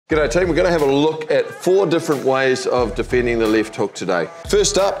G'day team, we're going to have a look at 4 different ways of defending the left hook today.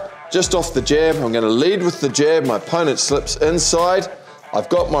 First up, just off the jab, I'm going to lead with the jab. My opponent slips inside. I've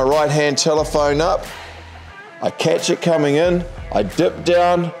got my right hand telephone up. I catch it coming in. I dip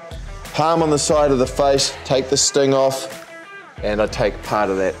down, palm on the side of the face, take the sting off, and I take part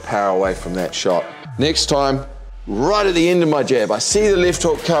of that power away from that shot. Next time, right at the end of my jab, I see the left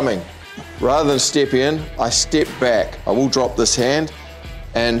hook coming. Rather than step in, I step back. I will drop this hand,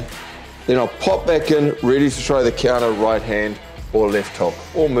 and then I'll pop back in, ready to throw the counter right hand or left hook,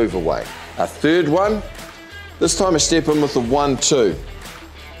 or move away. A third one, this time I step in with the 1-2.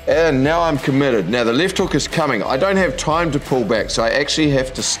 And now I'm committed. Now the left hook is coming. I don't have time to pull back, so I actually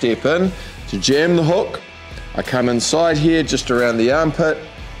have to step in to jam the hook. I come inside here, just around the armpit,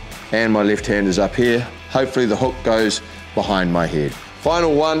 and my left hand is up here. Hopefully the hook goes behind my head.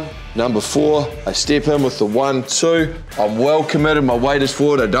 Final one, number 4, I step in with the 1-2. I'm well committed, my weight is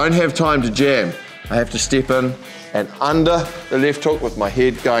forward, I don't have time to jam. I have to step in and under the left hook with my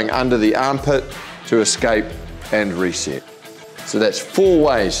head going under the armpit to escape and reset. So that's 4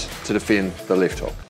 ways to defend the left hook.